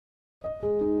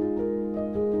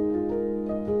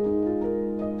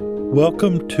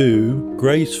Welcome to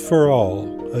Grace for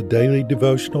All, a daily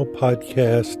devotional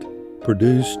podcast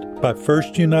produced by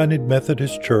First United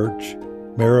Methodist Church,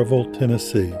 Maryville,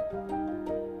 Tennessee.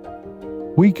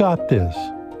 We got this.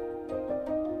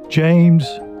 James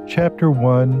chapter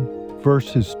 1,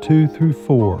 verses 2 through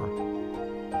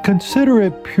 4. Consider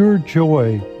it pure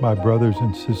joy, my brothers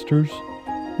and sisters,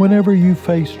 whenever you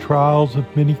face trials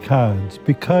of many kinds,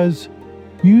 because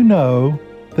you know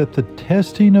that the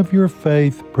testing of your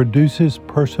faith produces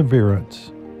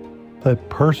perseverance. Let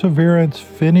perseverance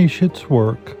finish its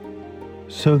work,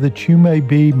 so that you may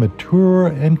be mature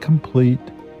and complete,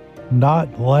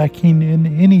 not lacking in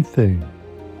anything.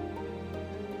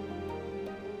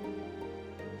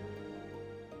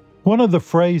 One of the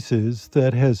phrases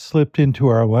that has slipped into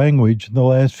our language in the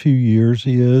last few years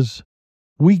is,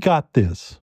 "We got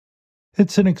this."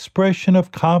 It's an expression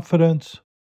of confidence,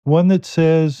 one that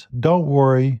says, "Don't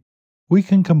worry, we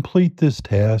can complete this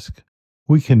task,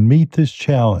 we can meet this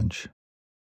challenge."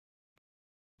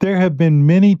 There have been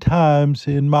many times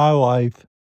in my life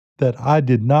that I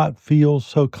did not feel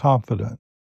so confident.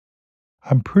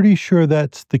 I'm pretty sure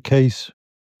that's the case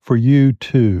for you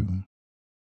too.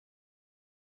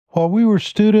 While we were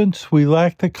students, we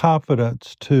lacked the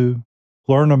confidence to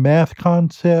learn a math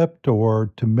concept or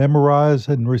to memorize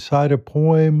and recite a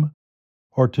poem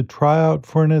or to try out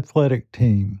for an athletic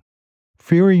team.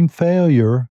 Fearing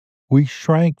failure, we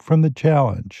shrank from the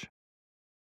challenge.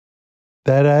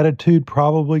 That attitude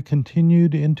probably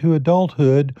continued into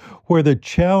adulthood, where the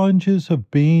challenges of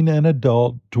being an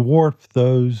adult dwarf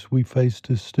those we faced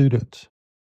as students.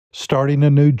 Starting a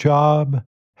new job,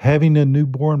 having a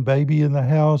newborn baby in the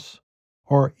house,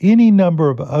 or any number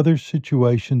of other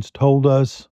situations told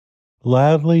us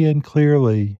loudly and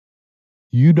clearly,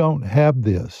 "You don't have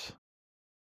this."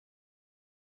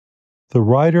 The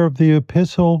writer of the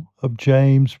Epistle of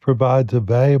James provides a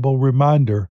valuable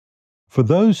reminder for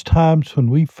those times when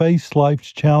we face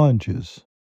life's challenges.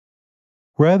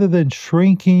 Rather than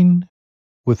shrinking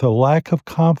with a lack of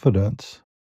confidence,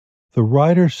 the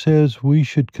writer says we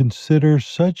should consider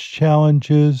such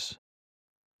challenges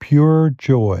pure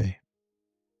joy.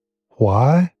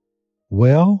 Why?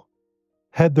 Well,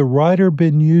 had the writer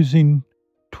been using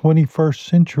 21st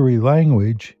century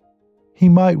language, he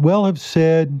might well have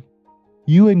said,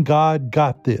 "You and God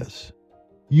got this.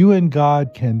 You and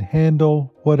God can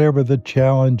handle whatever the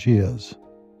challenge is."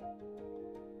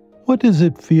 What does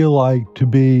it feel like to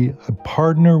be a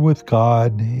partner with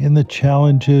God in the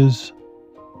challenges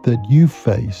that you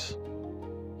face?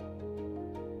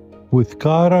 With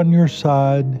God on your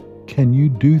side, can you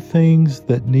do things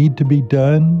that need to be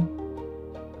done?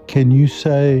 Can you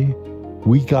say,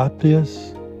 "We got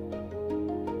this"?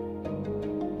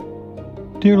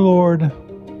 Dear Lord,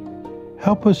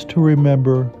 help us to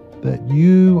remember that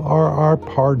you are our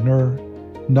partner,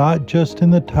 not just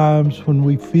in the times when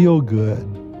we feel good,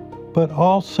 but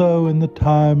also in the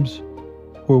times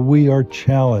where we are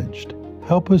challenged.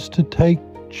 Help us to take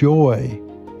joy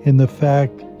in the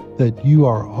fact that you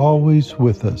are always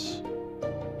with us.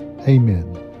 Amen.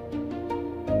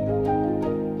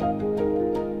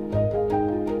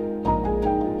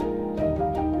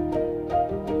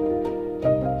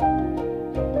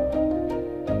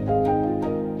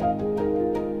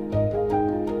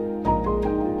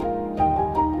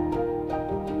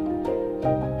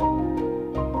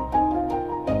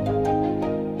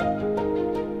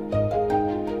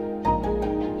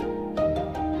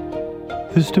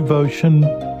 This devotion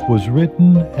was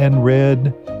written and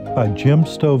read by Jim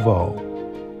Stovall.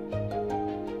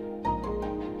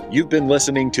 You've been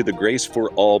listening to the Grace for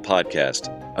All podcast,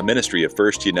 a ministry of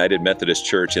First United Methodist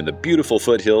Church in the beautiful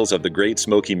foothills of the Great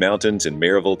Smoky Mountains in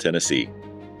Maryville, Tennessee.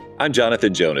 I'm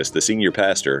Jonathan Jonas, the senior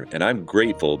pastor, and I'm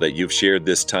grateful that you've shared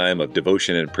this time of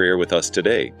devotion and prayer with us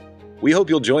today. We hope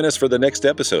you'll join us for the next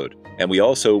episode, and we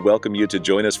also welcome you to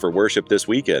join us for worship this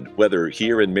weekend, whether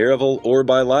here in Maryville or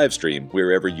by live stream,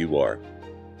 wherever you are.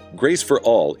 Grace for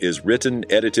All is written,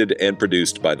 edited, and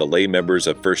produced by the lay members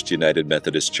of First United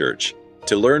Methodist Church.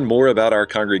 To learn more about our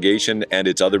congregation and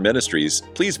its other ministries,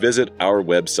 please visit our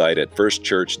website at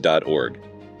firstchurch.org.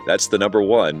 That's the number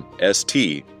 1,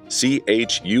 STCHURCH.org.